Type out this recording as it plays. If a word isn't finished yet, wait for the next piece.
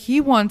He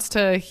wants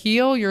to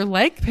heal your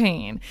leg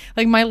pain.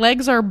 Like, my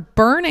legs are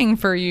burning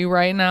for you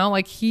right now.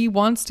 Like, he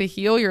wants to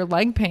heal your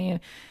leg pain.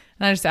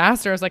 And I just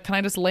asked her, I was like, can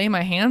I just lay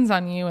my hands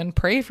on you and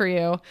pray for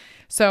you?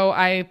 So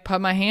I put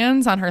my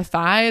hands on her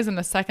thighs, and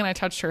the second I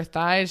touched her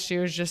thighs, she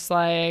was just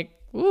like,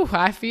 ooh,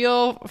 I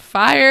feel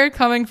fire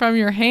coming from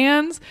your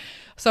hands.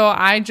 So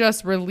I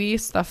just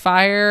released the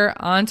fire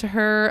onto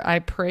her. I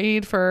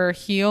prayed for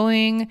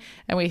healing,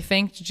 and we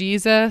thanked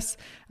Jesus,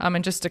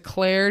 and just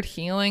declared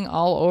healing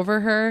all over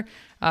her,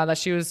 that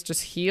she was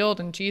just healed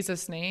in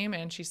Jesus' name.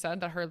 And she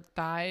said that her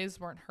thighs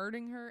weren't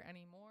hurting her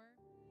anymore.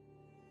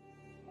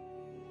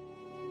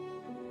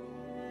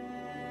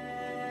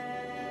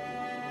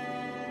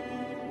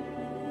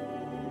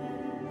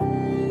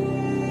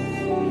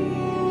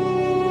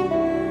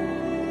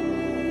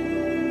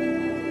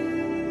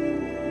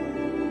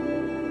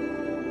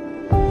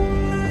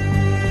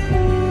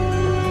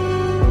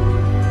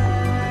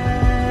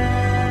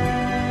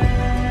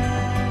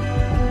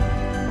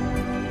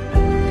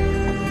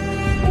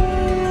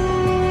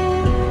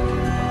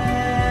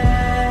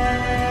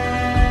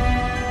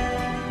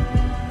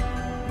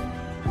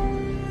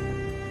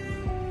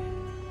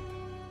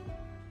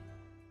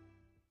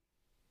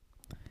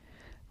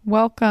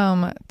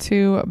 Welcome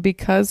to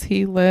Because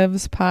He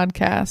Lives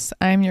podcast.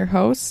 I'm your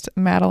host,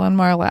 Madeline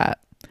Marlatt.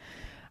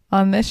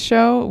 On this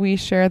show, we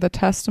share the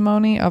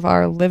testimony of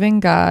our living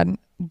God,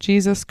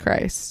 Jesus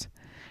Christ,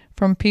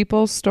 from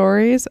people's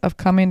stories of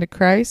coming to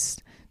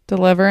Christ,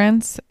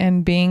 deliverance,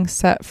 and being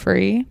set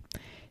free,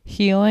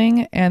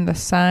 healing, and the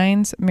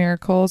signs,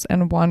 miracles,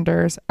 and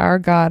wonders our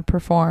God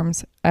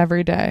performs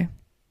every day.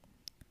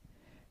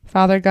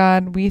 Father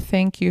God, we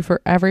thank you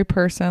for every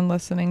person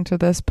listening to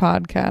this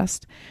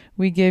podcast.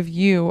 We give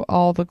you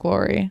all the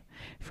glory,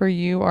 for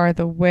you are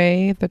the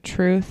way, the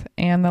truth,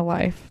 and the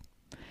life.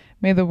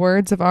 May the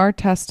words of our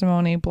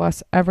testimony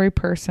bless every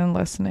person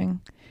listening.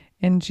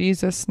 In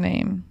Jesus'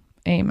 name,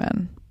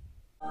 amen.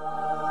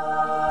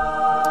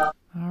 All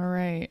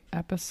right,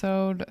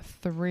 episode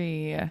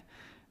 3.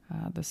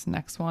 This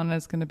next one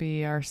is going to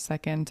be our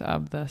second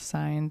of the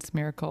Signs,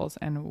 Miracles,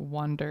 and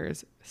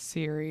Wonders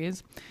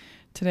series.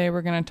 Today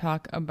we're going to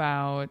talk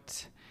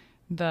about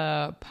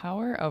the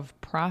power of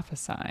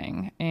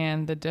prophesying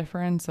and the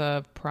difference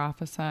of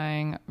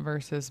prophesying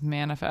versus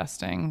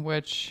manifesting,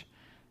 which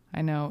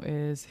I know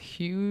is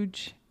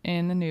huge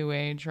in the new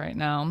age right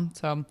now.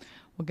 So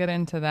we'll get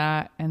into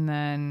that, and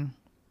then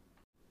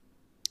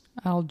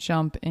I'll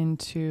jump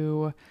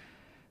into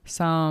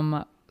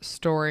some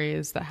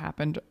stories that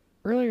happened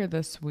earlier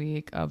this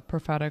week of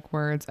prophetic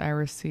words I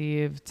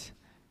received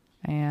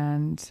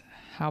and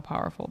how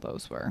powerful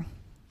those were.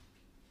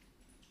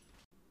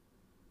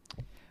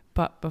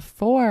 But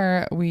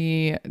before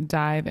we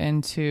dive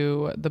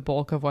into the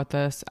bulk of what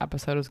this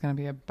episode is going to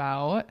be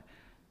about,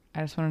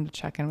 I just wanted to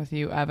check in with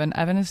you, Evan.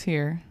 Evan is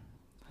here.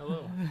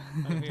 Hello,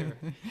 I'm here.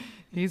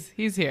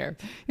 He's here.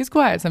 He's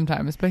quiet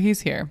sometimes, but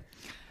he's here.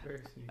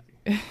 Very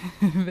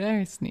sneaky.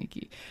 Very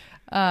sneaky.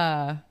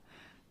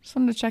 Just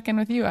wanted to check in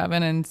with you,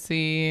 Evan, and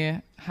see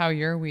how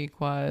your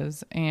week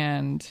was,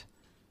 and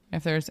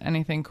if there's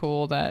anything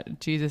cool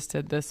that Jesus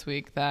did this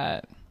week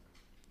that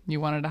you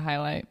wanted to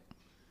highlight.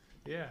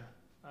 Yeah.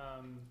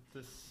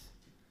 This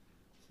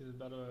is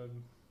about a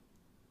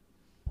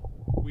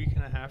week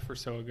and a half or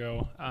so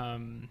ago.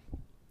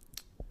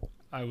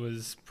 I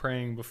was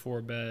praying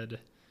before bed,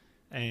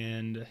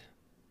 and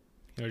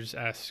just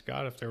asked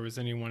God if there was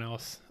anyone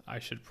else I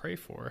should pray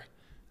for.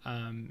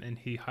 And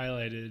he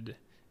highlighted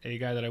a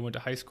guy that I went to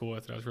high school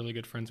with, that I was really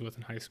good friends with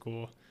in high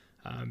school.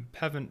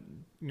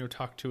 Haven't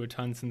talked to a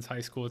ton since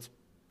high school.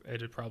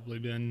 It had probably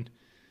been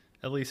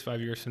at least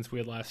 5 years since we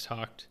had last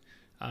talked.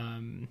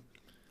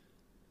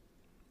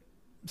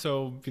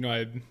 So,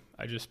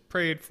 I just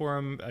prayed for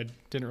him. I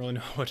didn't really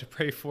know what to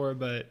pray for,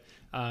 but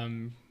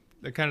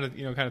it kind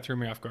of threw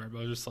me off guard. But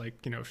I was just like,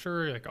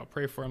 sure, like I'll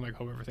pray for him, like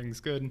hope everything's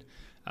good.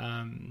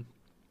 And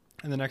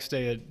the next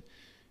day,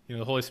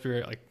 the Holy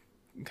Spirit like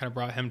kind of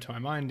brought him to my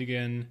mind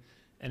again,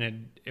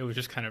 and it was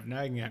just kind of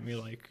nagging at me,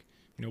 like,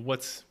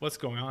 what's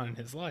going on in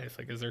his life?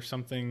 Like, is there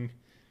something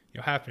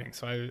happening?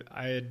 So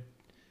I had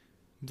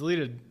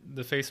deleted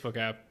the Facebook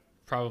app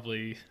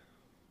probably a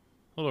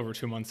little over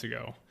 2 months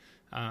ago.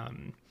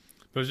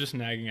 But it was just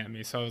nagging at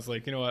me. So I was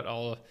like, you know what,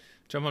 I'll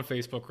jump on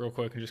Facebook real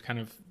quick and just kind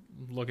of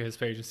look at his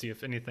page and see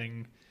if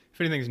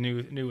anything's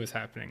new is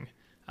happening.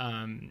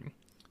 And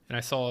I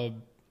saw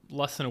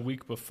less than a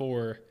week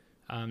before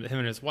that him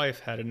and his wife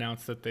had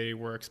announced that they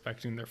were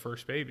expecting their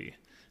first baby.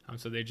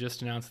 So they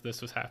just announced that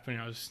this was happening.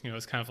 I was,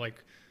 it's kind of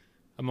like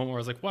a moment where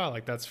I was like, wow,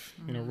 like that's,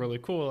 really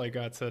cool. Like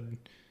God said,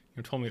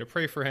 told me to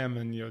pray for him,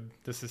 and,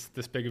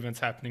 this big event's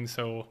happening.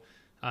 So,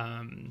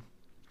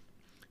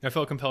 I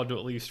felt compelled to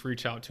at least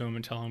reach out to him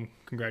and tell him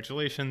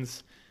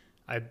congratulations.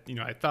 I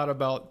thought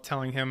about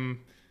telling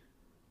him,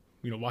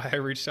 why I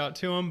reached out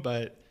to him,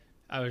 but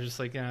I was just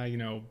like, yeah,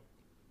 I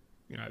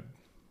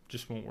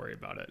just won't worry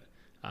about it.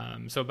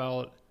 So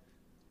about,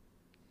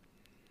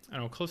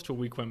 close to a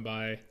week went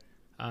by,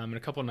 and a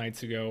couple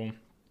nights ago,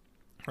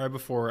 right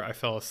before I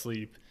fell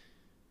asleep,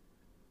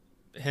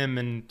 him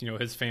and,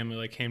 his family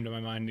like came to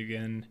my mind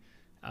again.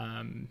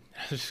 I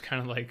was just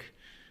kind of like,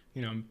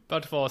 I'm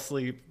about to fall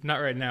asleep, not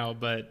right now,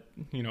 but,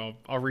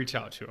 I'll reach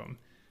out to him.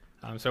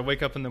 So I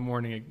wake up in the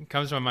morning, it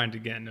comes to my mind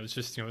again. It was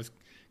just, it was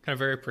kind of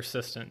very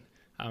persistent.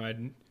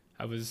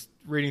 I was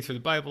reading through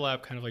the Bible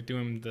app, kind of like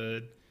doing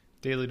the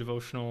daily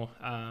devotional,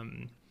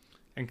 and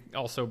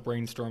also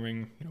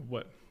brainstorming,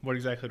 what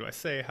exactly do I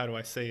say? How do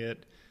I say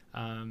it?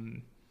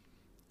 And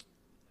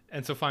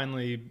so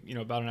finally,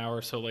 about an hour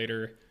or so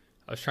later,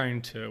 I was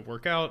trying to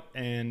work out,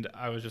 and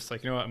I was just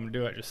like, you know what, I'm going to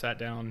do it. I just sat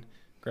down,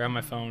 grabbed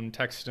my phone,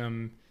 texted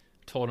him,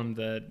 told him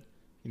that,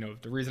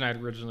 the reason I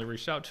had originally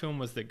reached out to him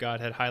was that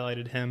God had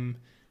highlighted him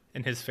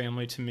and his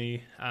family to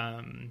me,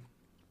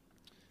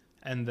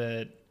 and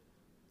that,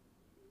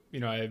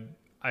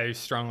 I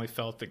strongly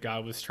felt that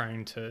God was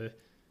trying to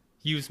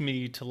use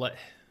me to let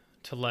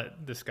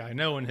this guy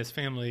know and his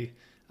family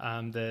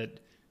that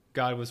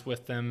God was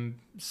with them,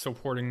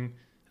 supporting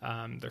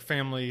their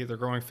family, their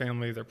growing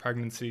family, their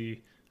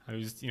pregnancy. I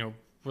was,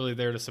 really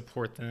there to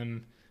support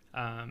them,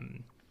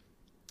 and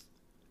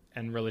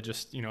really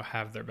just,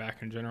 have their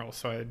back in general.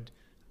 So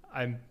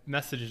I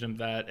messaged him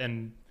that,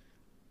 and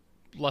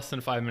less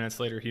than 5 minutes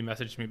later, he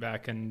messaged me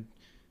back and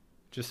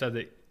just said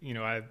that,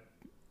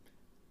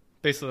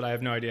 that I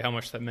have no idea how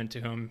much that meant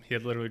to him. He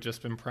had literally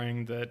just been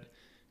praying that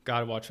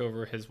God watch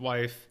over his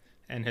wife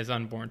and his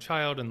unborn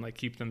child and like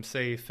keep them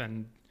safe.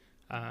 And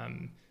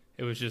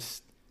it was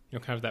just,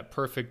 kind of that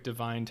perfect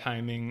divine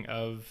timing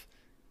of,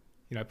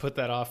 I put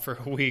that off for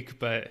a week,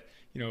 but,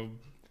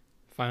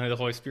 finally the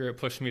Holy Spirit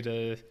pushed me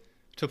to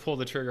pull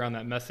the trigger on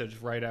that message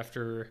right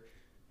after,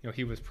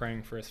 he was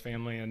praying for his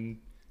family, and,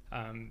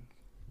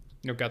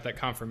 got that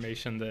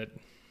confirmation that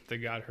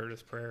God heard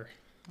his prayer.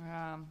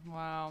 Yeah.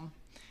 Wow.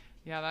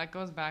 Yeah. That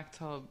goes back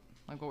to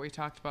like what we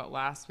talked about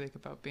last week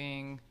about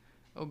being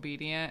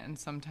obedient. And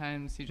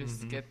sometimes you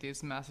just get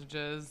these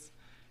messages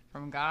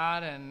from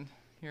God and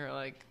you're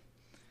like,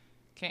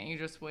 can't you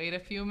just wait a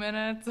few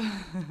minutes?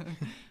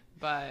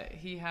 But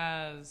he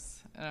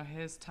has,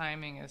 his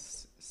timing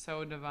is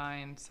so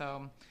divine.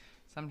 So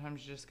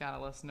sometimes you just got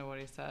to listen to what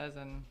he says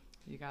and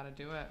you got to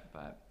do it.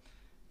 But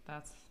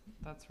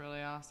that's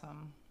really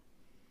awesome.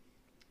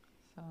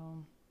 So,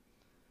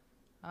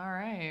 all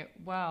right.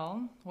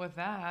 Well, with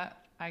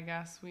that, I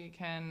guess we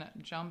can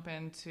jump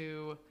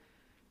into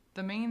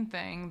the main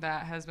thing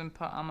that has been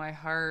put on my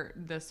heart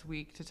this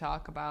week to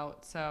talk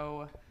about.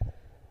 So,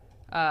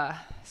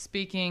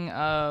 speaking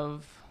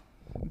of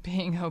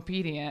being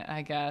obedient,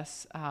 I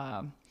guess,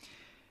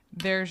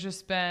 there's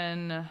just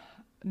been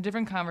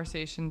different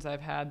conversations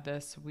I've had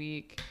this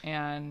week,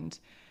 and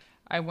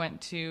I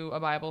went to a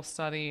Bible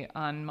study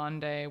on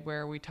Monday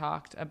where we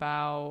talked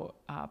about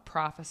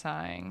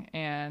prophesying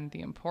and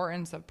the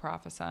importance of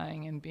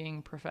prophesying and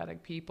being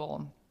prophetic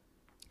people.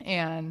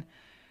 And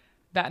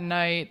that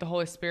night, the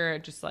Holy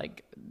Spirit just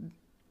like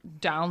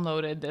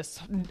downloaded this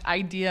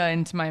idea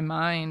into my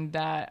mind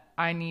that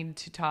I need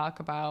to talk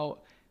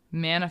about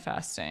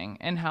manifesting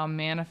and how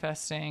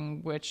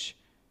manifesting, which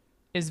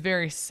is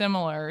very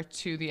similar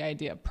to the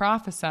idea of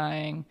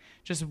prophesying,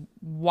 just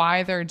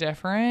why they're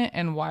different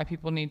and why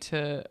people need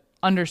to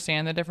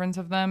understand the difference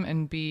of them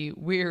and be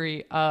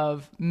weary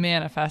of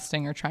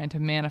manifesting or trying to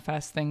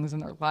manifest things in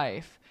their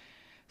life.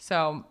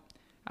 So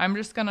I'm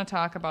just going to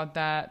talk about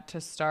that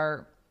to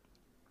start.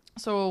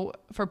 So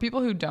for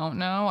people who don't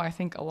know, I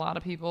think a lot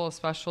of people,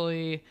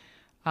 especially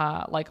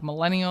like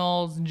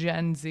millennials,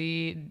 Gen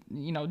Z,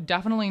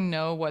 definitely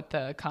know what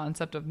the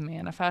concept of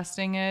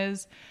manifesting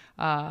is.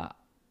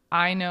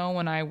 I know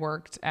when I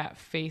worked at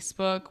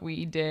Facebook,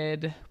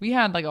 we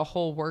had like a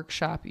whole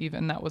workshop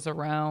even that was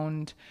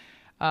around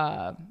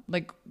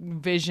like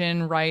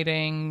vision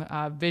writing,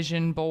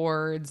 vision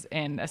boards,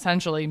 and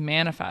essentially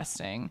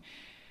manifesting.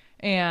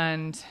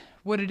 And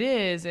what it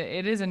is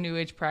a new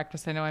age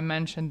practice. I know I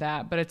mentioned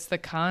that, but it's the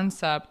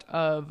concept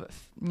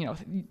of,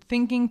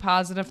 thinking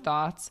positive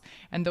thoughts,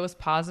 and those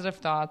positive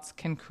thoughts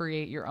can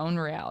create your own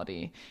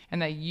reality,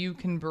 and that you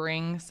can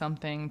bring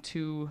something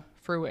to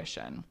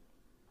fruition.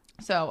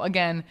 So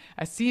again,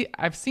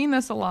 I've seen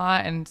this a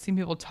lot and seen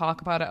people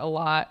talk about it a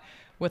lot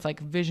with like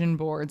vision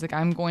boards. Like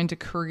I'm going to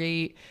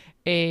create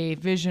a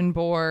vision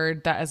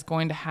board that is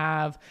going to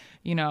have,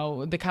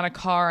 the kind of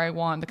car I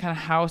want, the kind of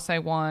house I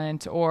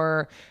want,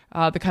 or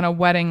the kind of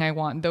wedding I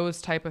want,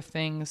 those type of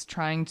things,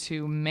 trying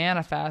to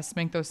manifest,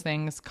 make those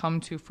things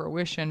come to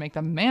fruition, make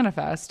them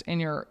manifest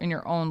in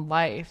your own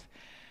life.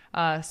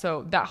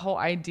 So that whole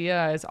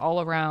idea is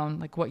all around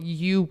like what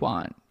you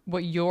want,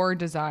 what your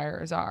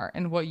desires are,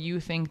 and what you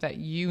think that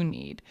you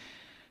need.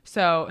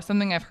 So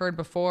something I've heard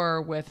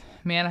before with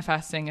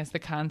manifesting is the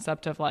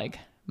concept of like,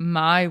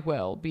 my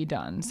will be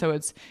done. So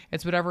it's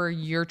whatever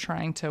you're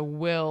trying to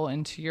will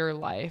into your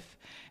life,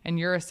 and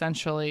you're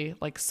essentially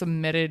like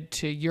submitted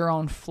to your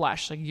own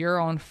flesh, like your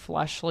own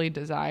fleshly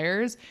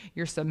desires.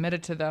 You're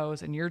submitted to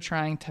those and you're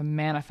trying to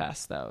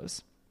manifest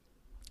those.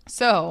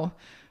 So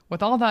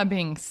with all that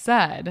being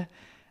said,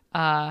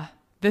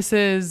 this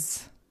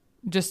is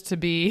just to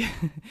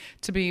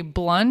be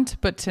blunt,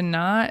 but to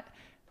not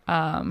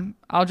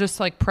I'll just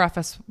like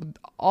preface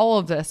all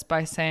of this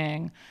by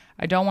saying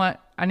I don't want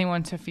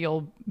anyone to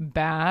feel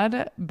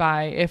bad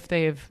by if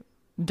they've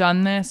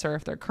done this or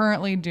if they're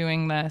currently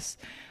doing this,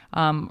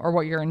 or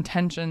what your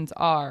intentions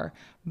are.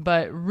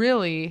 But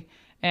really,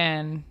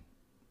 and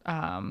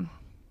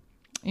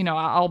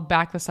I'll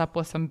back this up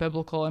with some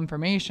biblical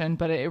information,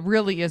 but it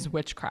really is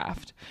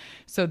witchcraft.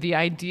 So the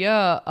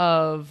idea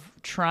of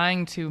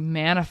trying to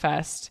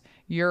manifest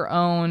your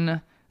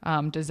own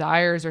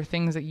desires or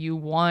things that you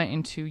want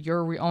into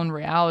your own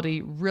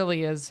reality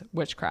really is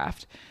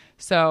witchcraft.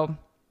 So,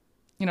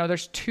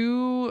 there's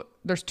two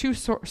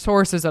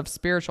sources of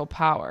spiritual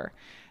power.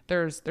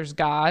 There's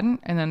God,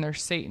 and then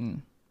there's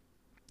Satan.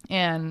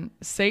 And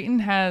Satan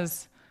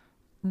has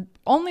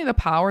only the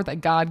power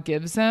that God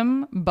gives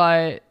him,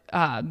 but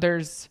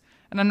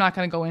and I'm not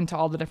going to go into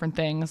all the different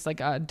things,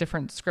 like a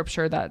different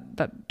scripture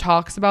that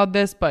talks about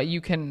this, but you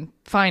can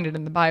find it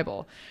in the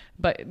Bible.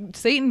 But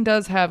Satan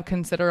does have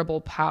considerable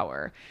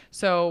power.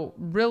 So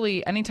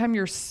really, anytime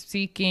you're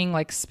seeking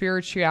like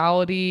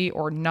spirituality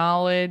or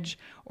knowledge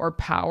or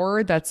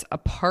power that's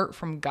apart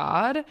from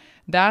God,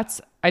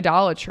 that's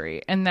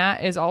idolatry. And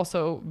that is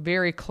also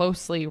very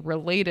closely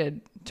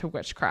related to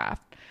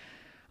witchcraft.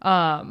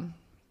 In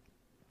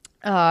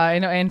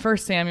 1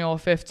 Samuel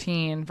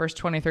 15, verse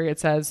 23, it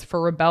says,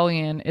 "For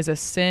rebellion is a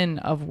sin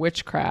of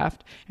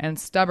witchcraft, and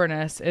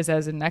stubbornness is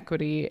as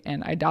iniquity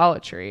and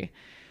idolatry."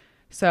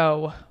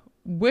 So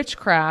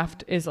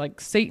witchcraft is like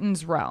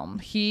Satan's realm.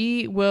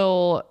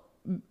 He'll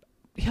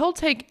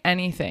take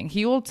anything.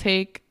 He will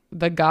take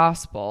the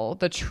gospel,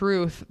 the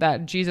truth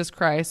that Jesus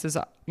Christ is,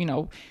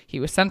 he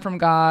was sent from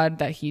God,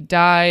 that he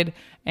died,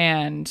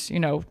 and,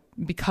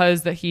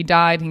 because that he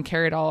died and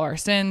carried all our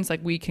sins, like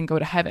we can go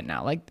to heaven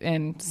now, like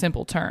in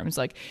simple terms.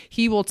 Like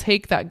he will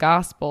take that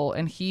gospel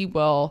and he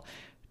will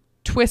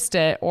twist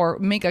it or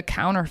make a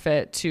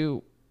counterfeit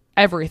to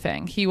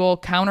everything. He will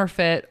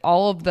counterfeit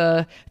all of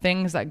the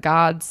things that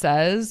God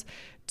says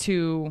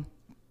to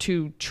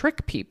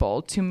trick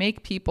people, to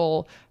make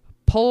people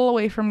pull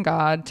away from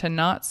God, to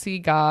not see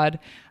God,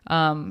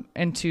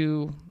 and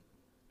to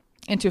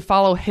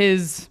follow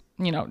his,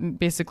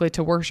 basically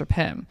to worship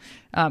him.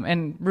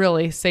 And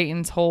really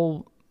Satan's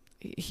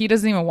he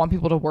doesn't even want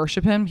people to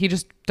worship him. He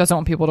just doesn't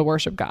want people to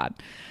worship God.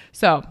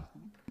 So,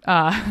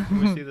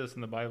 we see this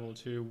in the Bible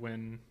too,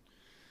 when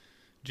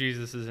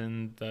Jesus is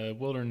in the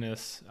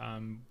wilderness,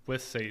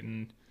 with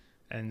Satan,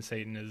 and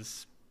Satan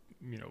is,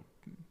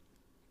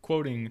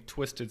 quoting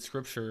twisted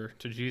scripture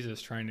to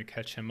Jesus, trying to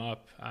catch him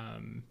up.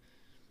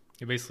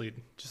 He basically,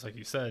 just like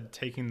you said,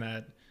 taking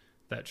that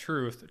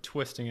truth,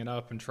 twisting it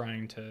up and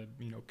trying to,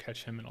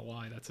 catch him in a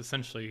lie. That's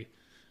essentially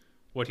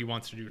what he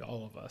wants to do to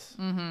all of us.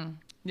 Mm-hmm.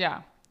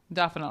 Yeah,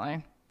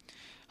 definitely.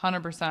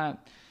 100%.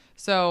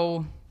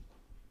 So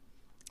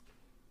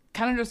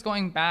kind of just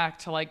going back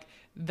to like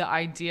the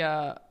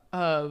idea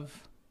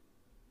of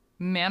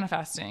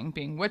manifesting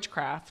being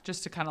witchcraft,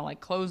 just to kind of like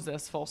close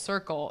this full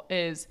circle,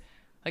 is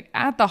like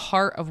at the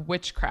heart of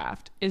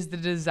witchcraft is the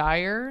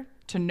desire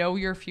to know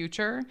your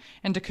future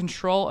and to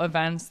control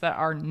events that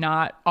are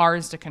not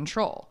ours to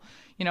control.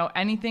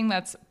 Anything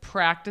that's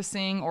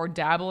practicing or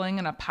dabbling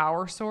in a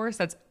power source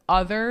that's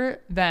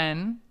other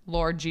than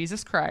Lord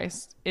Jesus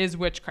Christ is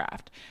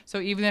witchcraft.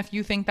 So even if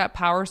you think that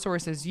power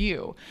source is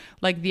you,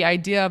 like the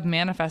idea of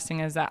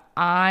manifesting is that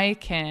I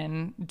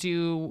can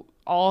do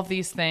all of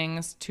these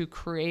things to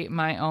create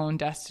my own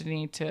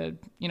destiny, to,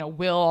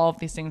 will all of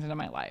these things into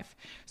my life.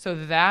 So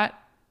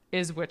that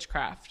is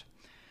witchcraft.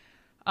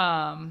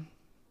 So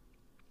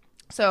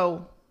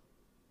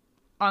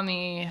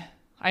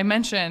I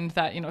mentioned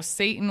that,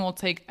 Satan will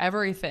take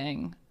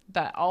everything,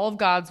 that all of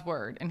God's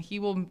word, and he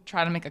will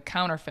try to make a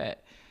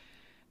counterfeit.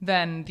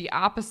 Then the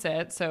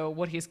opposite, so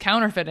what he's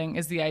counterfeiting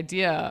is the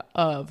idea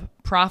of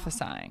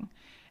prophesying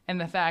and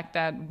the fact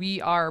that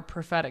we are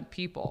prophetic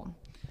people.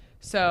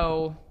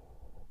 So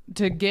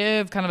to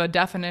give kind of a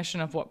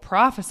definition of what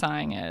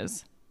prophesying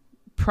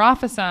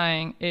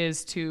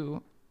is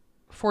to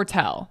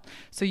foretell.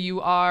 So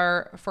you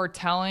are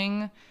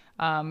foretelling,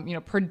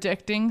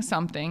 predicting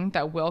something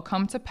that will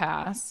come to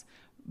pass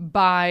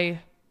by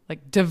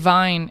like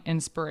divine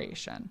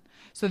inspiration.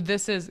 So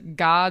this is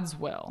God's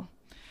will.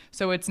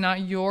 So it's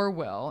not your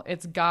will,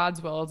 it's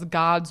God's will, it's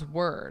God's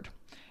word.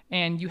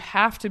 And you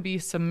have to be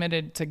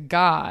submitted to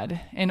God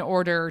in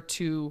order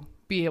to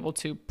be able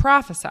to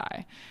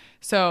prophesy.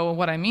 So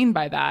what I mean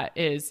by that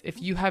is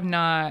if you have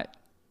not,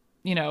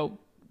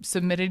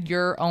 submitted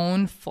your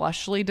own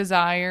fleshly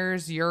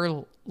desires,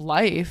 your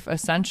life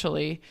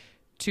essentially,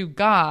 to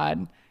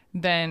God,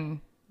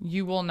 then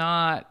you will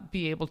not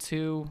be able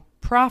to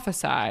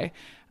prophesy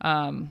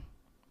and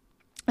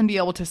be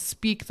able to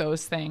speak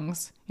those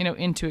things,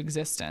 into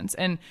existence.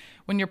 And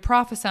when you're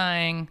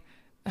prophesying,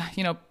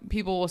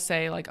 people will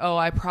say like, oh,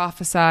 I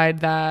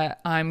prophesied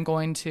that I'm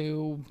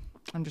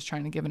just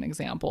trying to give an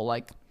example,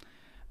 like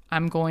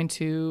I'm going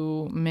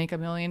to make $1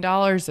 million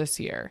this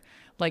year.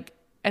 Like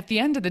at the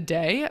end of the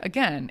day,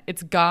 again,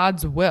 it's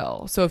God's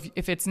will. So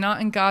if it's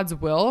not in God's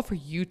will for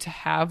you to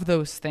have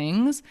those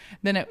things,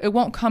 then it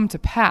won't come to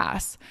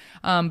pass.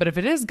 But if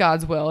it is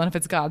God's will and if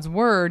it's God's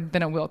word,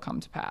 then it will come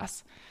to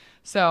pass.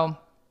 So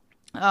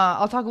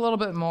I'll talk a little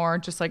bit more,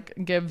 just like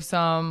give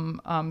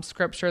some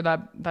scripture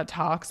that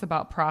talks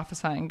about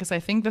prophesying, because I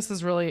think this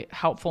is really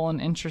helpful and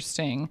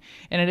interesting.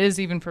 And it is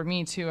even for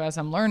me too, as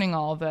I'm learning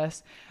all of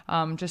this,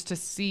 just to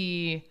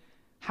see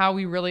how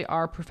we really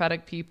are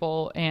prophetic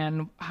people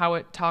and how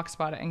it talks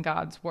about it in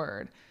God's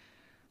word.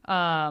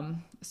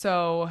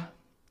 So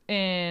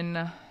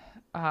it's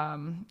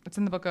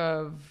in the book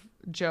of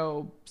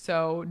Job.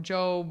 So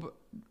Job,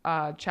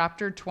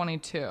 chapter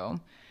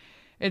 22,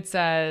 it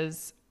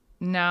says,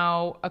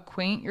 "Now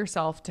acquaint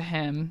yourself to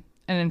him."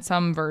 And in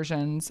some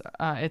versions,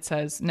 it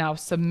says, "Now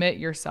submit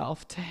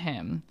yourself to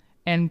him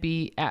and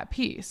be at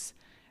peace.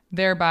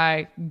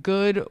 Thereby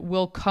good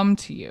will come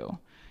to you.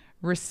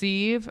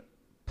 Receive,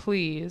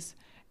 please,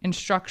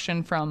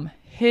 instruction from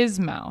his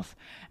mouth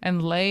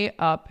and lay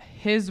up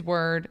his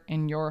word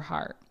in your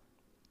heart."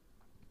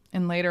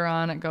 And later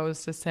on it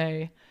goes to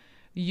say,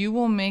 "You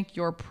will make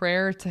your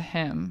prayer to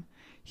him.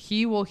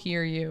 He will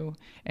hear you,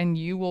 and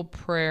you will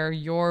pray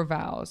your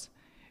vows.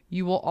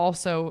 You will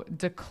also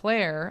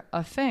declare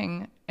a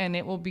thing, and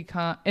it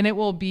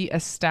will be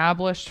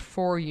established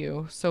for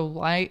you, so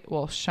light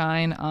will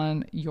shine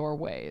on your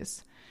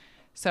ways."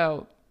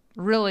 So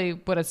really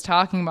what it's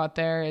talking about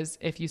there is,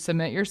 if you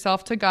submit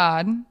yourself to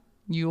God,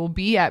 you will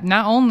be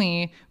not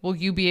only will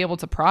you be able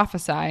to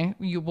prophesy,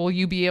 will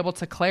you be able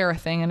to declare a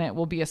thing and it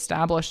will be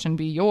established and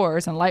be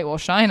yours and light will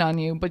shine on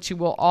you, but you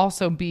will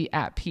also be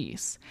at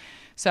peace.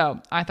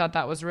 So I thought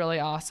that was really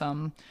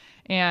awesome.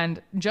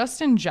 And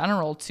just in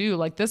general too,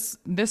 like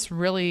this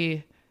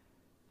really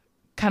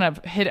kind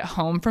of hit it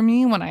home for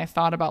me when I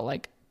thought about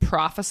like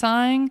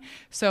prophesying.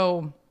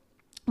 So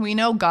we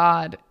know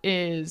God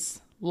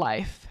is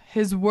life.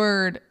 His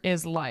word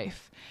is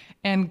life.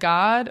 And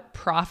God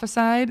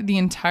prophesied the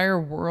entire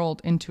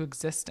world into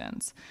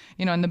existence.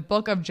 You know, in the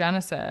book of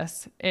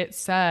Genesis, it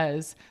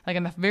says, like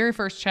in the very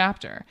first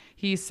chapter,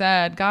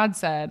 God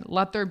said,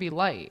 "Let there be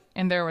light,"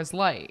 and there was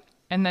light.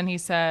 And then he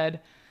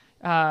said,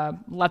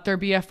 "Let there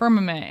be a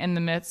firmament in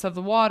the midst of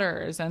the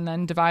waters, and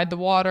then divide the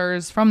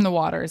waters from the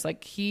waters."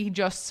 Like he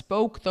just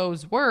spoke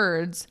those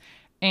words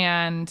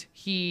and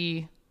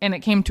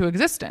it came to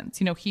existence.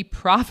 You know, he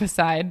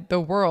prophesied the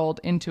world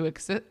into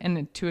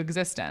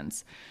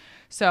existence.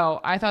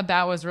 So I thought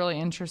that was really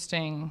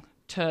interesting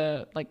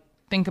to like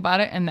think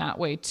about it in that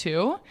way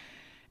too.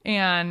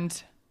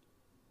 And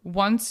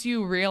once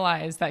you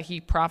realize that he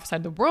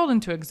prophesied the world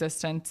into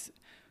existence,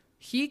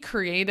 he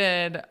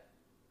created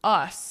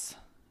us.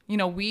 You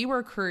know, we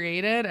were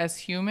created as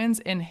humans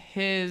in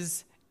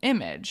his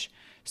image.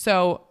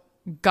 So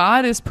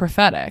God is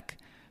prophetic.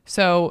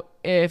 So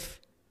if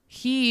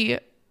he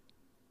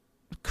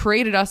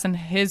created us in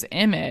his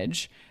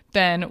image,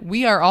 then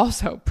we are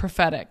also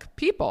prophetic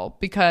people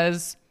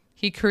because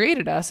he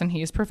created us and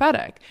he's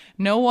prophetic.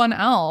 No one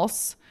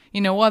else,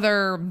 no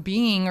other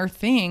being or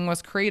thing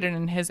was created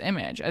in his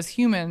image. As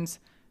humans,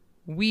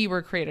 we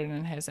were created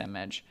in his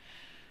image.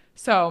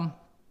 So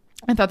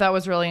I thought that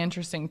was really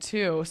interesting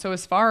too. So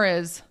as far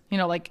as,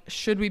 like,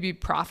 should we be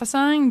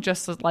prophesying?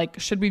 Just like,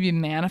 should we be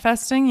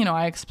manifesting?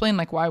 I explained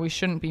like why we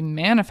shouldn't be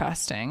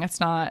manifesting. It's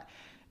not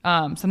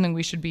something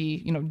we should be,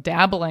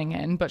 dabbling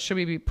in, but should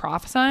we be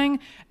prophesying?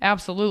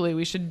 Absolutely.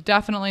 We should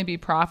definitely be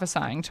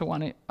prophesying to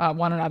one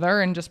another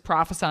and just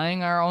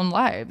prophesying our own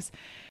lives.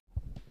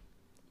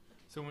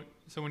 So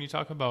when you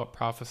talk about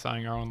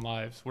prophesying our own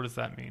lives, what does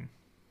that mean?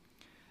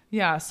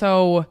 Yeah.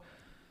 So,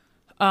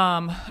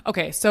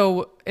 okay.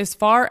 So as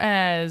far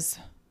as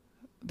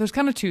there's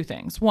kind of two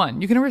things.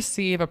 One, you can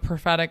receive a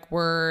prophetic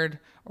word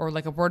or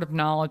like a word of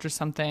knowledge or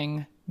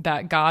something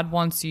that God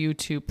wants you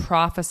to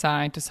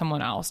prophesy to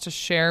someone else, to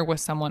share with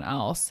someone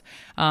else.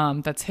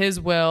 That's his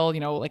will,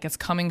 like it's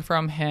coming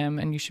from him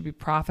and you should be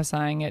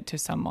prophesying it to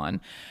someone.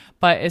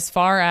 But as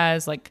far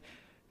as like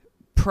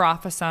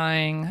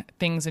prophesying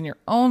things in your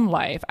own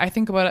life, I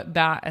think about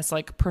that as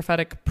like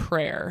prophetic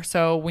prayer.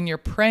 So when you're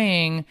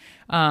praying,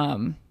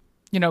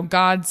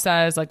 God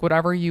says like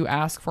whatever you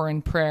ask for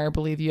in prayer,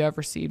 believe you have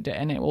received it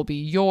and it will be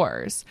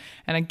yours.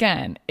 And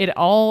again, it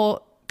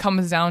all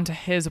comes down to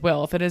his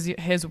will. If it is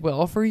his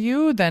will for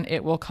you, then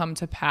it will come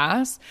to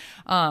pass.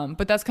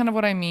 But that's kind of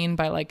what I mean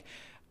by like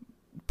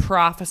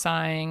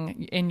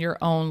prophesying in your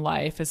own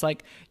life is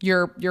like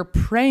you're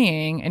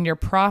praying and you're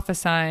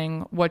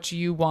prophesying what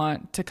you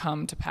want to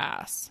come to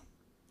pass.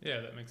 Yeah,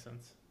 that makes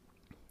sense.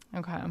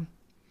 Okay.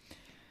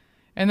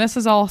 And this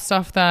is all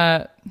stuff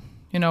that,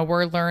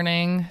 we're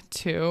learning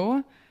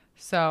too.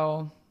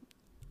 So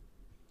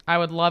I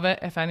would love it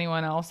if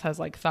anyone else has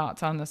like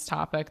thoughts on this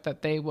topic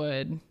that they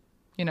would,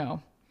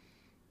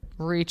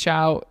 reach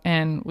out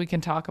and we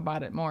can talk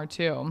about it more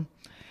too.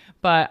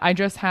 But I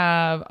just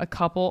have a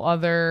couple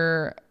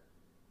other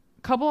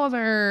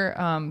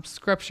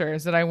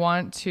scriptures that I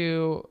want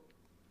to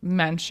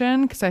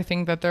mention because I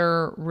think that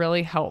they're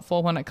really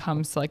helpful when it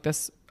comes to like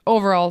this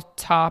overall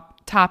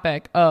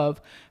topic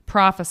of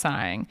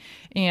prophesying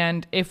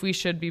and if we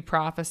should be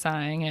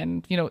prophesying,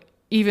 and,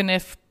 even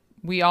if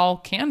we all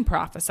can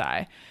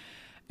prophesy.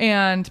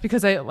 And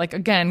because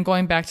again,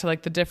 going back to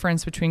the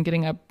difference between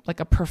getting a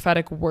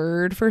prophetic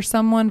word for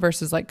someone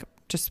versus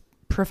just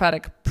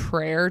prophetic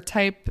prayer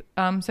type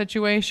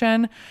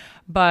situation.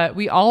 But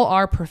we all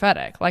are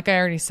prophetic. Like I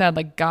already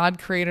said, God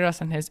created us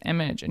in his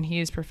image and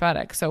he is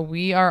prophetic. So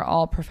we are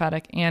all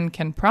prophetic and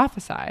can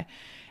prophesy.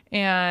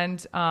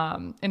 And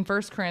in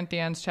 1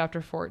 Corinthians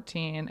chapter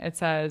 14, it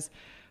says,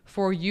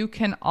 "For you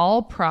can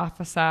all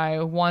prophesy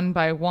one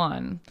by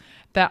one,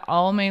 that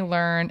all may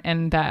learn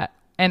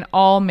and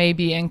all may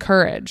be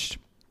encouraged."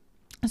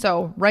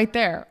 So right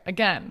there,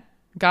 again,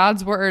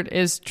 God's word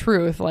is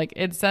truth.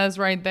 It says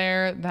right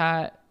there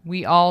that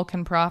we all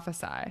can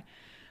prophesy.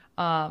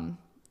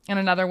 And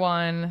another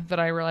one that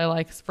I really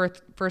like is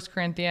 1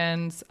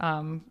 Corinthians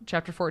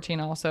chapter 14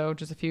 also,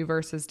 just a few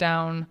verses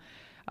down.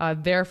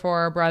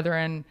 "Therefore,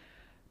 brethren,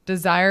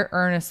 desire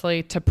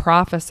earnestly to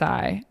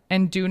prophesy,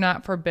 and do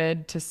not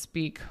forbid to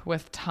speak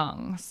with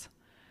tongues."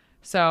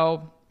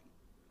 So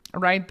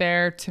right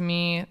there, to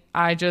me,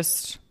 I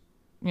just,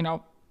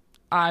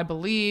 I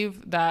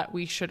believe that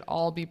we should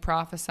all be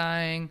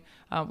prophesying.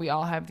 We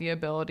all have the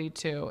ability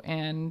to,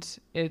 and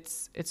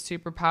it's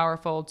super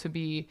powerful to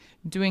be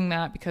doing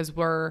that because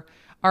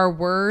our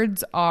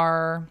words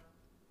are,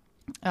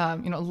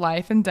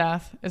 life and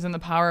death is in the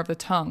power of the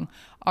tongue.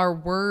 Our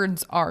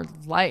words are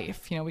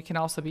life. We can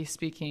also be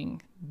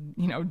speaking,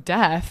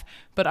 death,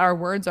 but our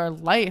words are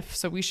life.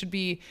 So we should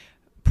be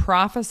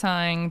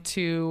prophesying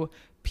to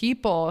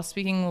people,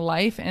 speaking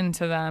life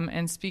into them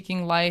and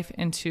speaking life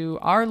into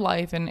our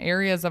life and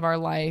areas of our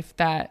life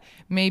that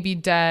may be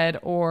dead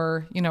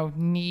or,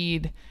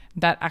 need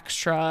that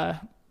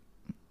extra,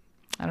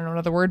 I don't know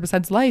another word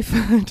besides life,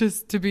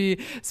 just to be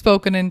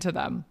spoken into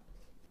them.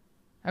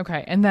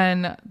 Okay. And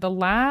then the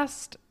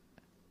last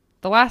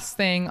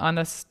thing on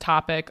this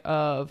topic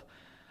of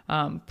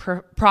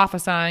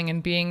prophesying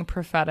and being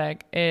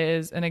prophetic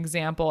is an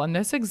example. And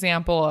this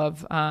example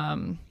of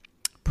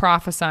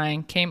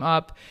prophesying came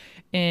up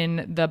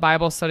in the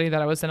Bible study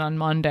that I was in on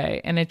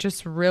Monday. And it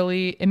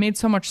made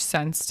so much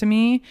sense to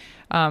me.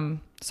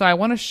 So I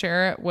want to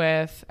share it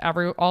with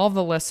all of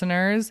the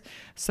listeners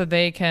so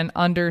they can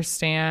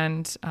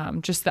understand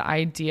just the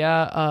idea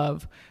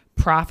of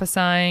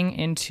prophesying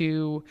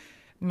into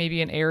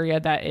maybe an area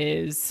that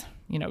is,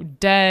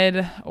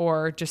 dead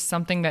or just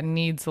something that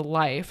needs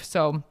life.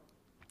 So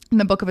in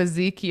the book of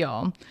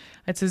Ezekiel,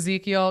 it's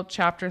Ezekiel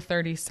chapter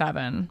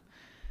 37,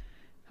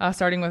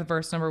 starting with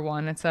verse number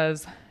 1, it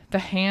says, "The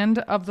hand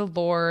of the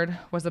Lord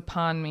was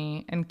upon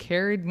me and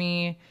carried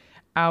me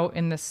out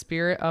in the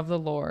spirit of the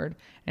Lord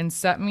and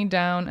set me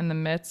down in the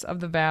midst of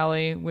the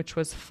valley, which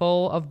was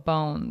full of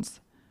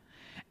bones,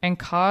 and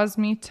caused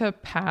me to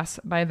pass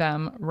by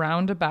them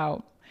round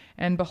about.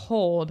 And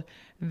behold,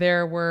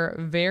 there were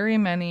very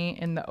many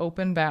in the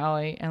open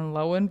valley, and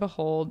lo and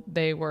behold,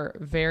 they were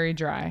very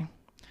dry.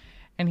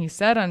 And he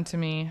said unto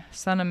me,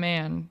 Son of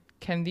man,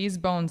 can these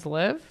bones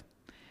live?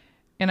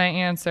 And I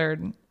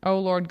answered, O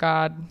Lord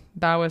God,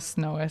 thou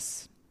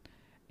knowest.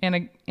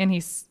 And he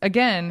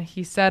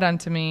said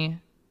unto me,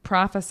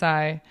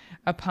 Prophesy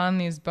upon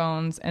these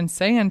bones, and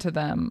say unto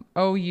them,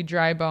 O ye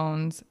dry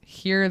bones,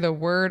 hear the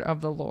word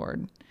of the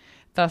Lord.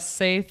 Thus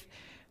saith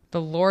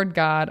the Lord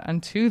God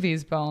unto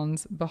these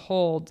bones,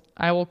 Behold,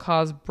 I will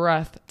cause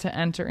breath to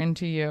enter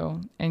into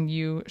you, and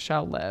you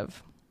shall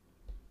live.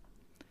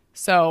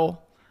 So,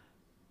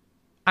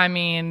 I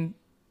mean,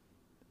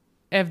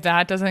 if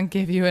that doesn't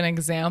give you an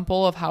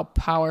example of how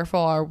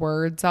powerful our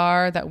words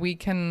are, that we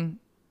can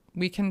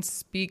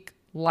speak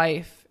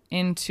life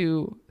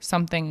into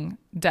something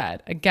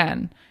dead.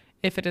 Again,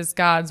 if it is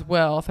God's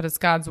will, if it is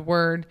God's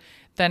word,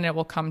 then it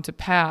will come to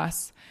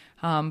pass.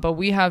 But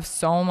we have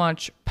so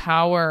much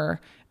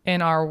power in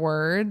our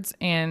words,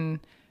 and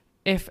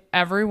if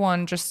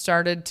everyone just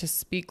started to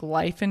speak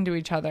life into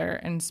each other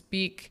and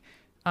speak,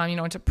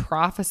 to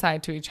prophesy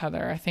to each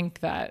other, I think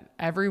that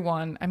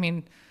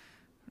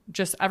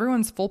just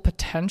everyone's full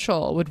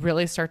potential would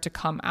really start to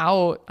come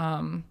out.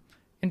 And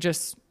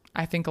just,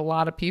 I think a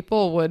lot of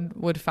people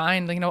would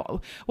find,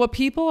 what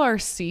people are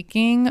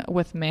seeking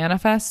with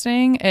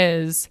manifesting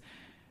is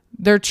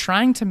they're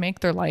trying to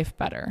make their life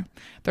better.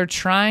 They're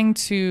trying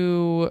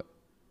to,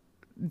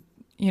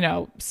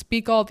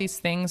 speak all these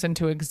things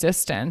into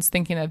existence,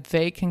 thinking that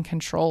they can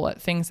control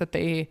it, things that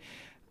they,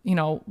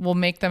 will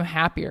make them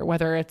happier,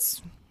 whether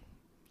it's,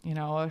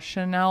 a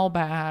Chanel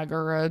bag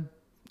or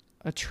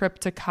a trip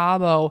to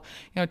Cabo,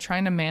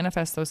 trying to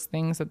manifest those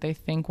things that they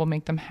think will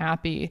make them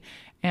happy.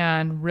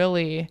 And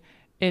really,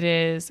 it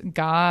is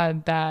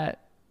God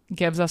that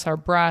gives us our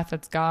breath.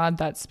 It's God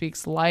that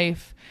speaks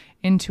life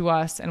into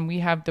us, and we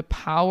have the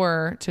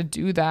power to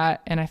do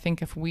that. And I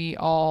think if we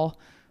all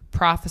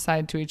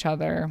prophesied to each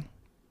other,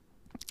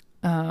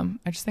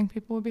 I just think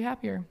people would be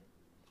happier.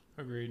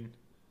 Agreed.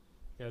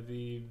 Yeah,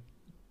 the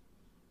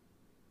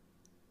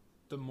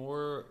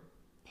more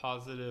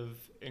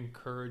positive,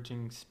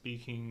 encouraging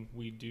speaking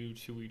we do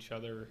to each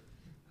other,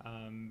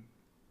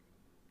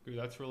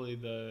 That's really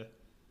the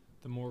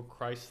more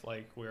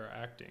Christ-like we're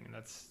acting, and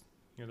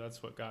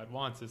that's what God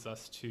wants, is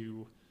us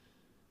to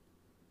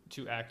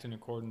act in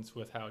accordance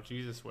with how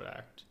Jesus would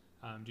act.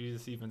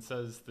 Jesus even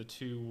says the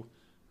two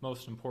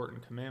most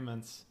important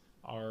commandments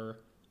are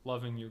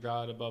loving your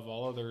God above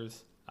all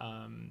others,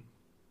 and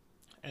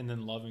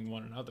then loving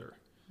one another.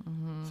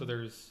 Mm-hmm. So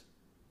there's,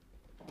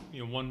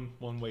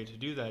 one way to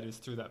do that is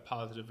through that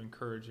positive,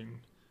 encouraging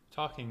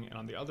talking, and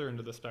on the other end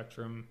of the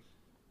spectrum,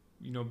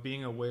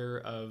 being aware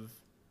of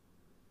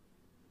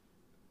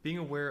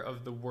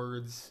the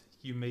words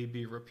you may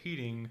be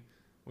repeating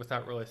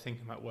without really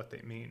thinking about what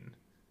they mean.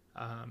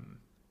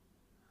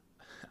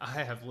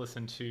 I have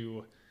listened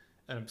to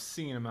an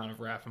obscene amount of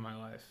rap in my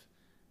life,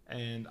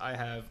 and I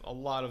have a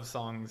lot of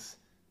songs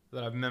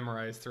that I've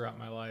memorized throughout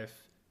my life.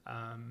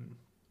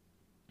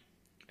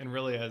 And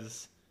really,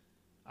 as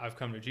I've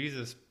come to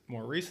Jesus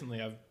more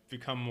recently, I've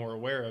become more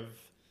aware of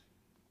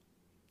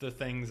the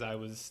things I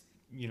was,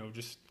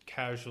 just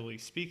casually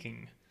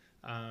speaking.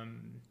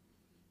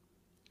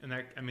 And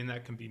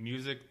that can be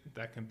music,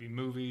 that can be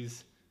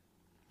movies,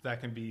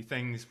 that can be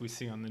things we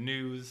see on the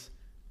news,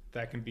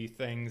 that can be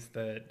things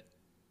that,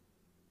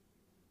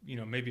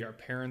 maybe our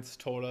parents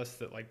told us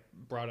that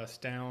brought us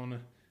down,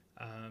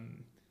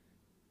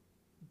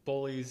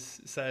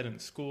 bullies said in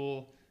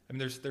school.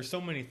 There's so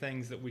many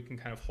things that we can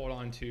kind of hold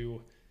on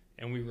to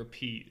and we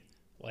repeat.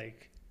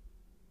 Like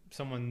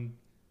someone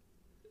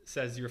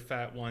says you're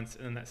fat once,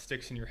 and then that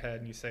sticks in your head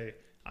and you say,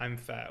 I'm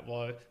fat.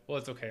 Well,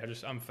 it's okay.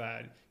 I'm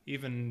fat.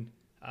 Even,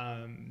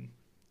 kind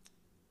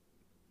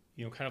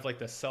of like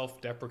the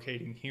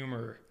self-deprecating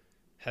humor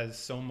has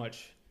so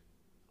much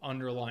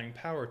underlying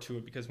power to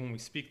it, because when we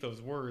speak those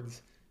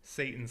words,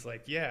 Satan's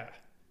like, yeah,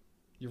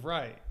 you're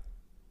right.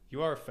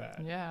 You are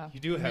fat. Yeah. You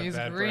do have he's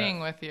bad agreeing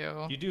breath. with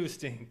you. You do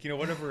stink.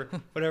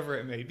 Whatever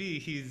it may be,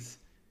 he's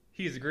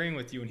agreeing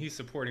with you and he's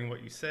supporting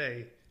what you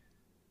say.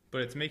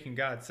 But it's making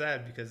God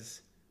sad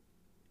because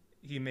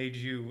he made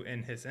you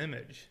in his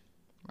image.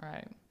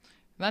 Right.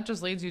 And that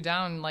just leads you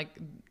down,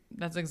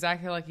 that's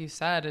exactly like you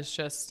said. It's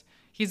just,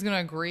 he's going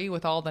to agree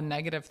with all the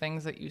negative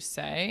things that you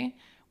say,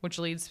 which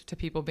leads to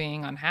people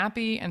being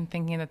unhappy and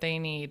thinking that they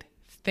need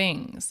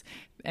things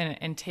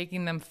and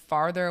taking them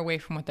farther away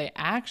from what they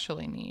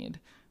actually need,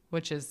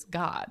 which is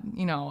God.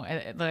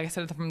 Like I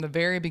said from the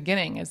very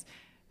beginning, is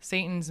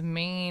Satan's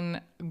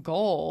main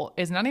goal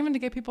is not even to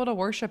get people to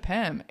worship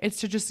him. It's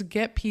to just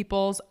get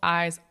people's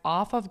eyes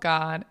off of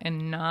God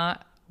and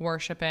not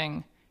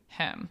worshiping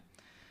him.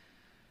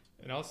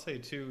 And I'll say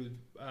too,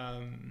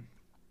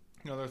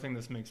 another thing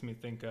this makes me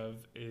think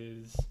of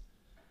is,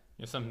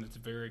 something that's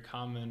very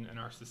common in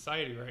our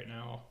society right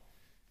now.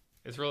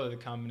 It's really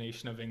the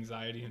combination of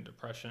anxiety and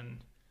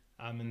depression.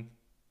 And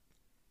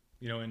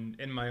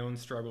in my own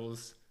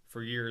struggles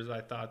for years, I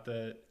thought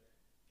that,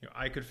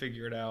 I could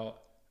figure it out.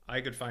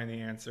 I could find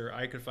the answer.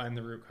 I could find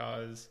the root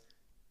cause.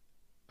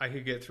 I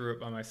could get through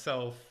it by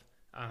myself.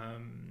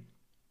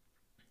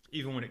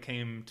 Even when it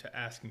came to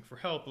asking for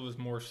help, it was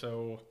more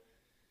so,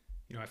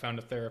 I found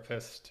a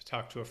therapist, to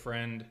talk to a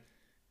friend,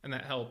 and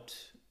that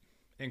helped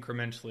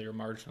incrementally or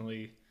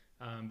marginally.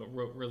 But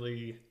what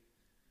really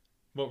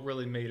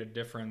made a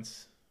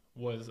difference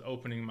was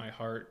opening my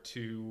heart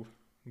to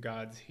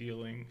God's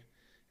healing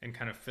and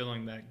kind of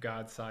filling that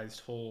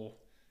God-sized hole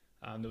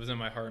that was in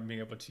my heart, and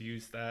being able to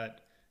use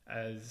that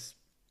as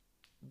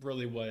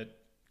really what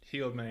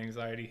healed my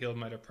anxiety, healed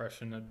my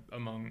depression,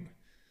 among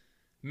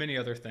many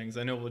other things.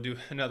 I know we'll do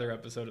another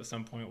episode at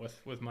some point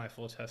with my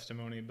full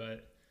testimony,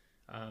 but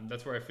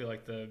that's where I feel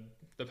like the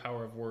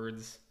power of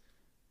words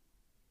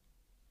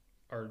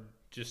are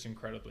just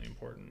incredibly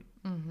important.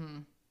 Mm-hmm.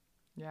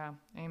 Yeah.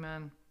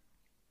 Amen.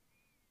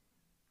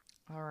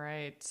 All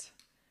right.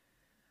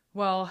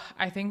 Well,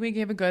 I think we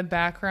gave a good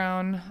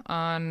background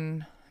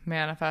on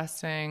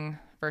manifesting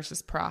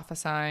versus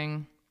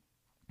prophesying.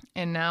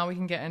 And now we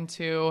can get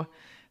into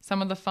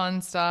some of the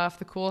fun stuff,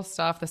 the cool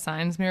stuff, the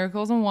signs,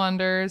 miracles, and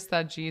wonders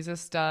that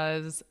Jesus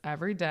does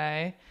every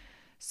day.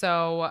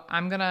 So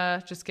I'm going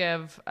to just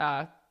give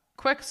a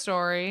quick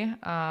story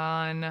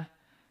on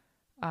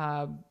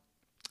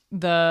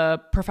the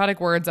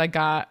prophetic words I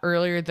got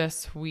earlier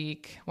this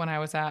week when I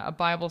was at a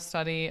Bible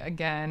study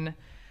again.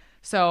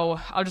 So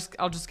I'll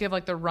just give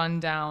the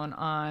rundown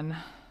on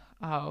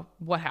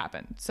what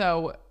happened.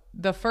 So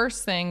the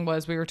first thing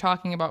was, we were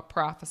talking about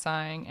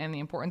prophesying and the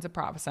importance of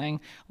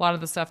prophesying, a lot of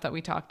the stuff that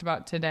we talked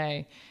about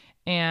today.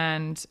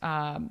 And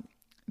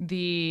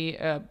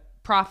the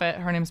prophet,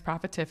 her name is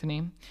Prophet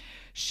Tiffany,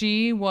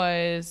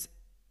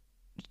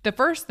 the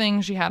first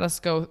thing she had us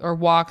go or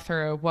walk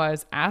through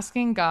was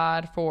asking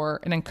God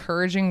for an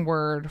encouraging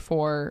word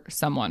for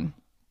someone.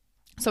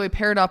 So we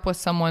paired up with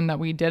someone that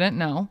we didn't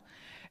know,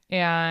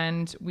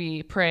 and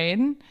we prayed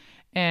in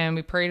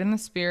the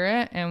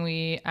Spirit, and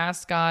we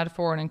asked God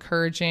for an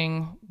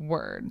encouraging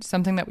word,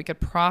 something that we could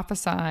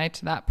prophesy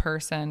to that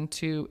person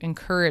to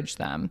encourage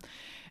them.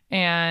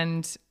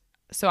 And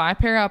so I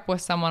pair up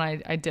with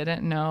someone I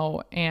didn't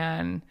know,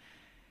 and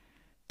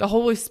the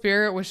Holy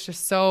Spirit was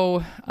just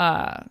so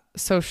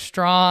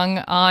strong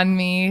on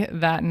me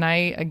that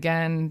night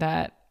again,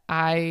 that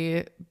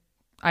I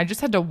just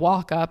had to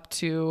walk up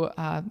to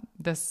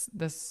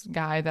this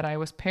guy that I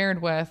was paired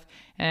with,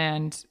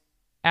 and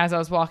as I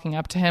was walking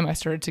up to him, I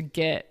started to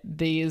get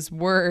these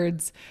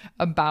words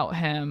about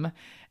him.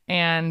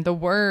 And the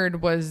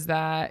word was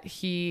that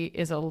he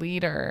is a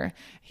leader.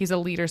 He's a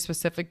leader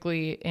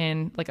specifically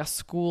in like a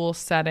school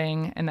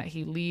setting, and that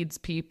he leads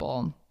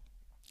people.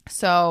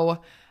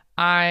 So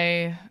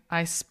I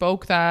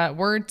spoke that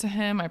word to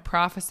him. I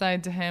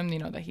prophesied to him,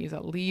 that he's a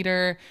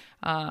leader,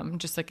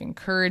 just like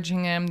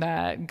encouraging him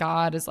that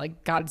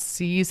God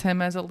sees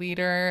him as a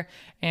leader,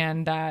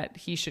 and that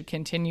he should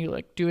continue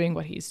like doing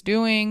what he's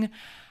doing.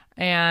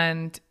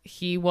 And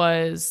he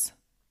was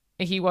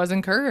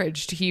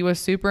encouraged. He was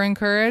super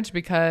encouraged,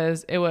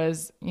 because it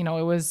was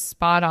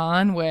spot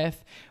on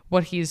with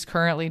what he's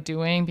currently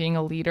doing, being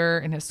a leader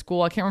in his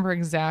school. I can't remember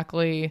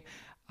exactly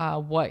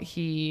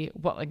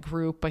what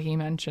group, but he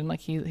mentioned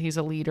like he's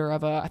a leader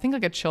of I think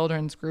like a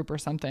children's group or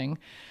something.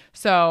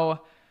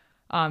 So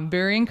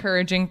very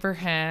encouraging for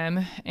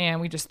him, and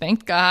we just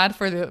thanked God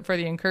for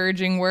the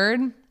encouraging word.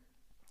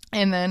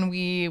 And then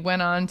we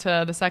went on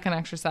to the second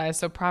exercise.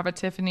 So Prophet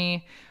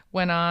Tiffany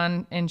went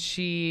on and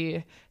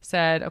she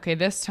said, okay,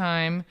 this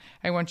time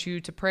I want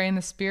you to pray in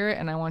the Spirit,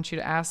 and I want you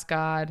to ask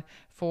God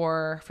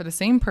for the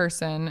same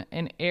person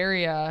an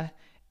area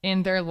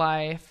in their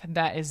life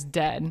that is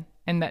dead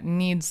and that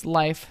needs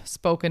life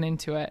spoken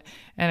into it.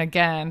 And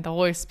again, the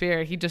Holy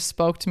Spirit, he just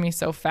spoke to me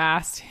so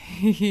fast.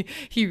 He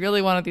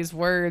really wanted these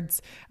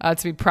words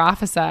to be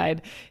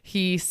prophesied.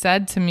 He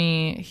said to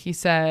me,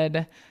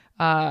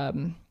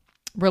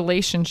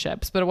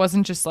 relationships, but it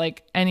wasn't just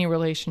like any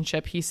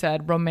relationship. He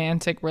said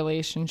romantic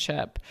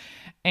relationship.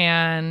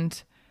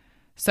 And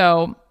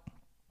so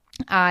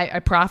I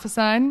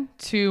prophesied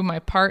to my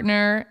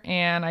partner,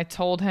 and I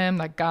told him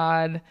that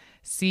God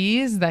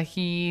sees that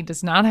he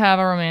does not have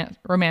a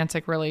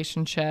romantic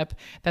relationship,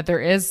 that there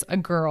is a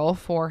girl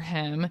for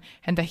him,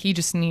 and that he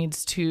just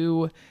needs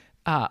to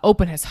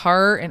open his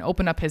heart and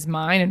open up his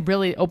mind and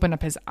really open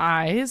up his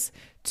eyes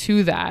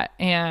to that.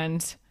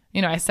 And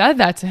I said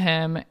that to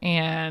him,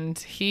 and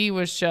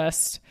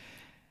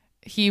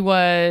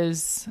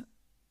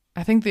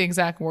I think the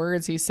exact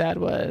words he said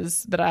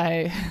was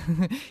that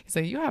he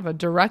said, you have a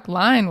direct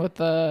line with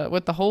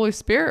the Holy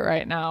Spirit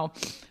right now.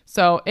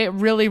 So it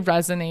really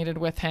resonated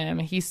with him.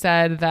 He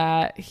said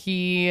that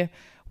he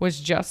was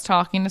just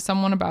talking to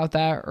someone about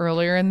that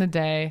earlier in the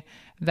day,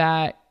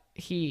 that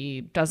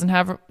he's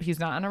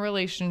not in a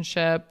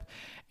relationship,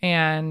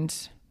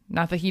 and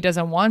not that he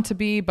doesn't want to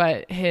be,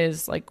 but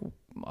his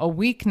a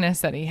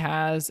weakness that he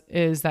has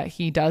is that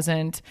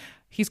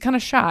he's kind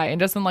of shy and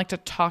doesn't like to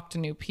talk to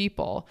new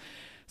people.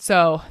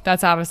 So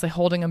that's obviously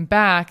holding him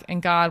back.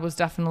 And God was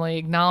definitely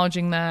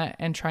acknowledging that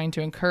and trying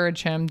to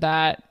encourage him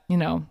that,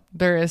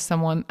 there is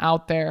someone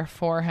out there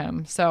for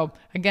him. So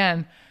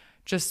again,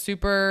 just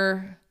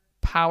super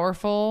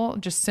powerful,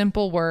 just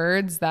simple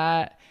words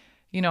that,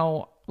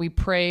 we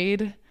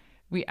prayed,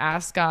 we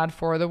asked God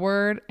for the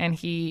word, and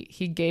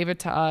he gave it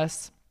to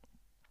us,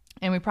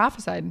 and we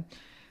prophesied.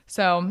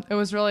 So it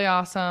was really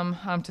awesome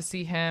to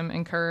see him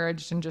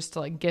encouraged and just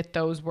to get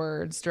those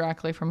words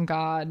directly from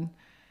God.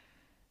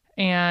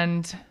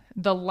 And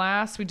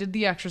we did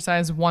the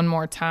exercise one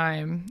more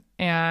time,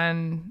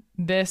 and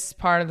this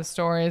part of the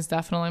story is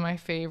definitely my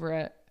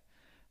favorite.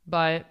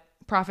 But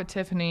Prophet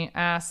Tiffany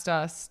asked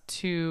us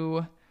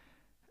to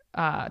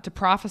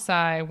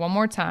prophesy one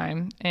more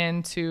time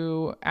and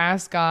to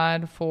ask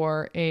God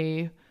for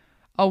a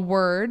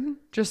word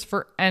just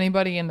for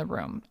anybody in the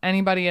room,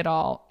 anybody at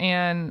all.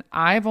 And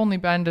I've only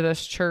been to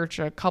this church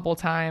a couple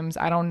times.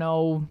 I don't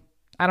know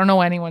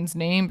anyone's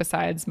name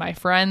besides my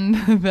friend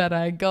that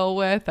I go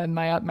with and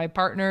my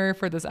partner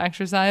for this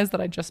exercise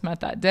that I just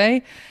met that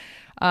day.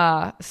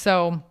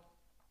 So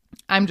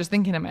I'm just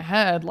thinking in my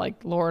head,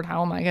 Lord,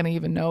 how am I going to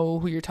even know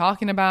who you're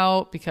talking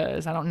about?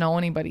 Because I don't know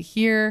anybody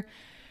here.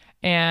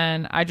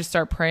 And I just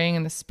start praying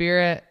in the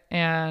Spirit,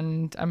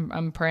 and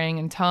I'm praying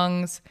in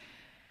tongues,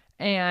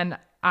 and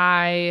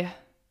I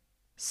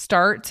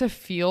start to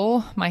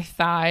feel my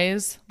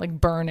thighs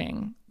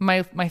burning.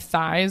 My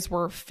thighs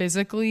were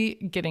physically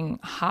getting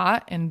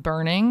hot and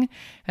burning,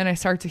 and I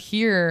start to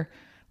hear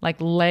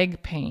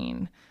leg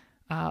pain,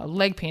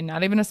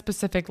 not even a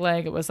specific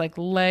leg. It was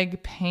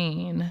leg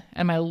pain,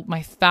 and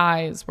my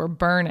thighs were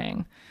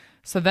burning.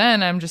 So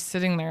then I'm just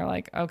sitting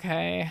there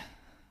okay,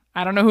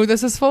 I don't know who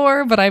this is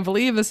for, but I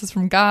believe this is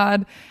from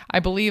God.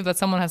 I believe that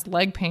someone has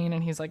leg pain,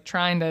 and he's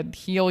trying to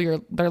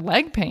heal their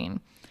leg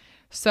pain.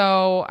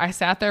 So I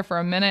sat there for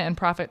a minute, and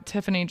Prophet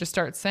Tiffany just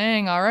starts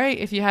saying, all right,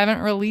 if you haven't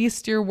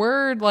released your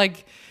word,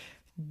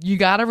 you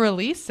got to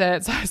release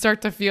it. So I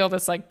start to feel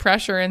this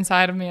pressure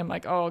inside of me. I'm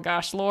oh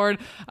gosh, Lord,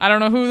 I don't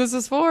know who this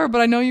is for,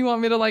 but I know you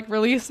want me to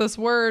release this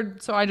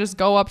word. So I just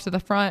go up to the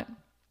front,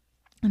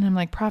 and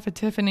I'm Prophet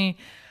Tiffany,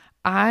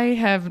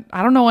 I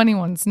don't know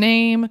anyone's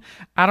name.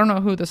 I don't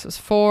know who this is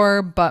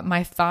for, but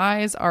my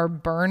thighs are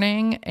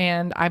burning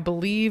and I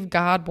believe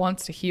God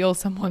wants to heal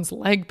someone's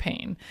leg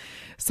pain.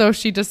 So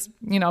she just,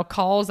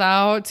 calls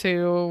out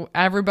to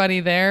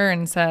everybody there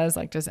and says,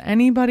 like, does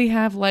anybody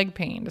have leg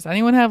pain? Does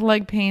anyone have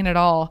leg pain at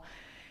all?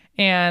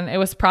 And it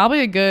was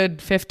probably a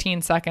good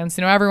 15 seconds.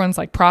 Everyone's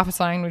like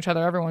prophesying to each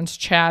other. Everyone's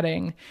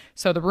chatting.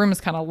 So the room is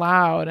kind of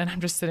loud. And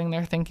I'm just sitting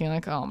there thinking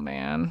like, oh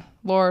man,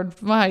 Lord,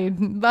 why?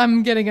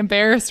 I'm getting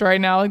embarrassed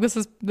right now. Like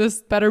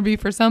this better be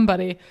for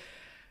somebody.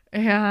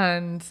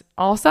 And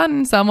all of a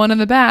sudden someone in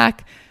the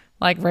back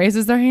like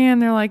raises their hand.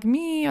 They're like,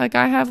 me, like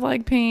I have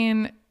leg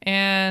pain.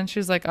 And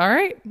she's like, all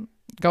right,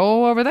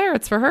 go over there.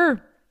 It's for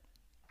her.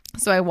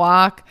 So I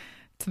walk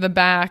to the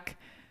back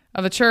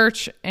of the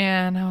church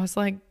and I was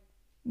like,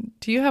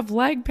 do you have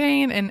leg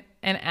pain? And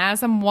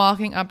as I'm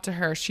walking up to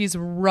her, she's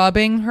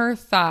rubbing her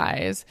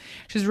thighs.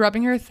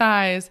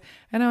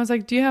 And I was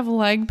like, do you have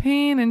leg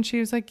pain? And she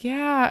was like,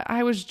 yeah,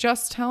 I was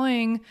just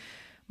telling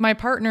my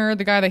partner,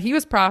 the guy that she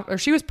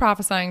was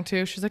prophesying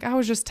to. She's like, I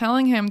was just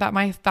telling him that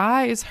my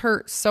thighs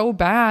hurt so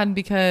bad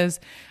because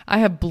I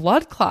have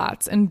blood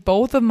clots in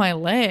both of my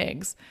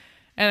legs.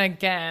 And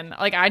again,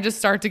 like I just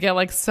start to get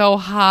like so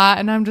hot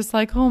and I'm just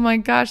like, oh my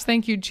gosh,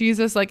 thank you,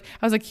 Jesus. Like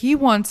I was like, he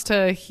wants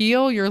to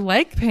heal your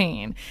leg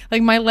pain.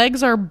 Like my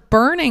legs are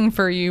burning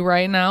for you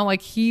right now.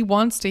 Like he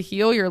wants to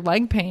heal your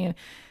leg pain.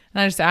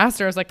 And I just asked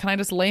her, I was like, can I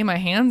just lay my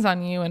hands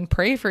on you and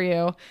pray for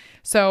you?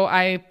 So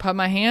I put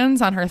my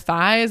hands on her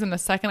thighs and the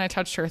second I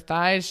touched her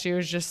thighs, she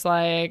was just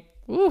like,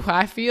 ooh,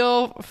 I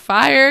feel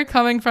fire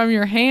coming from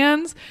your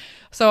hands.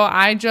 So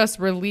I just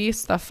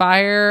released the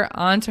fire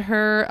onto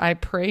her. I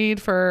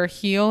prayed for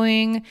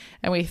healing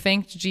and we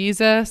thanked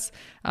Jesus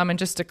and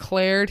just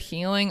declared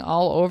healing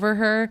all over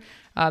her,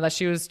 that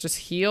she was just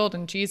healed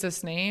in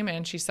Jesus' name.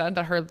 And she said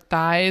that her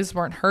thighs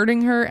weren't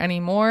hurting her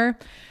anymore.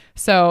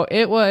 So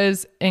it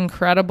was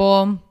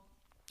incredible.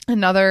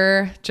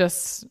 Another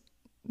just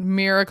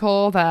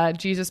miracle that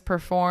Jesus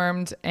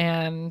performed,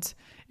 and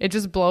it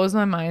just blows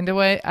my mind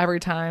away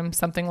every time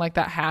something like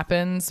that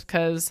happens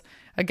because,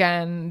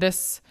 again,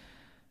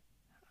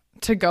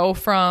 to go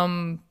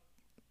from,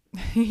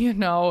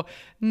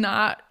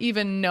 not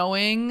even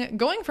knowing,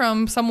 going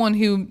from someone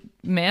who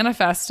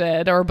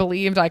manifested or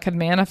believed I could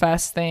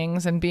manifest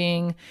things and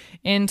being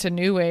into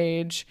New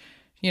Age,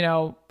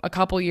 a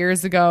couple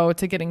years ago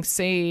to getting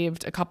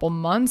saved a couple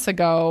months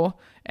ago.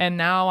 And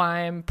now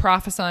I'm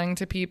prophesying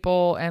to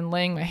people and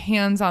laying my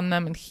hands on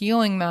them and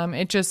healing them.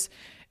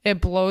 It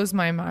blows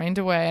my mind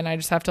away. And I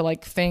just have to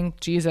like thank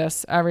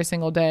Jesus every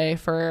single day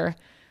for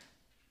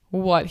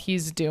what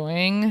he's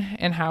doing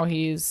and how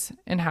he's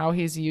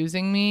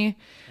using me.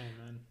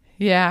 Amen.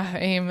 Yeah,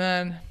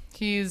 amen.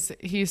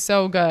 He's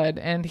so good,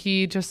 and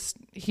he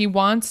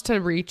wants to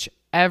reach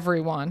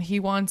everyone. He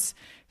wants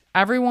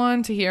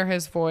everyone to hear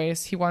his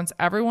voice. He wants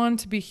everyone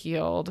to be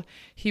healed.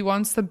 He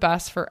wants the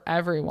best for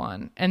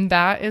everyone. And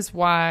that is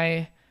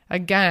why,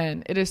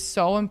 again, it is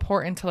so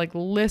important to like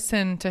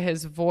listen to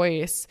his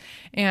voice.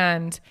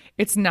 And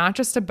it's not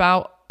just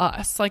about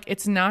us. Like,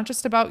 it's not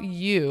just about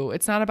you.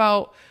 It's not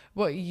about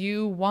what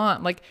you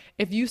want. Like,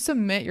 if you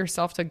submit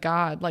yourself to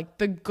God, like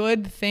the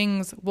good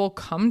things will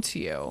come to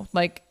you.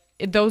 Like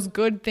those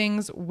good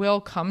things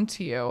will come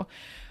to you.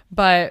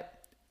 But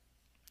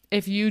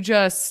if you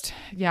just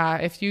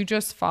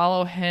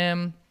follow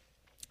him,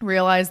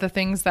 realize the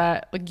things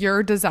that like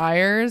your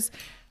desires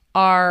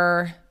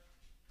are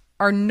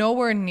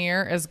nowhere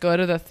near as good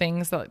as the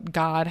things that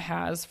God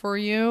has for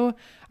you.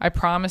 I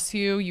promise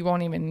you,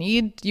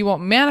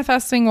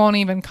 manifesting won't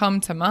even come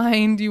to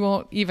mind. You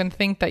won't even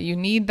think that you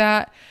need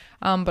that.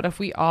 But if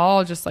we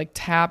all just like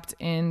tapped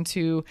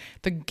into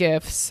the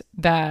gifts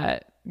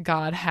that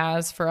God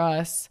has for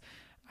us,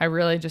 I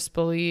really just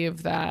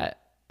believe that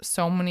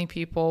so many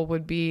people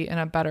would be in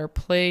a better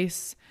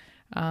place.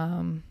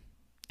 And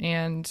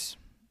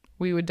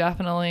we would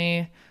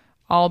definitely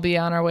all be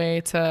on our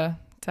way to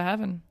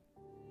heaven.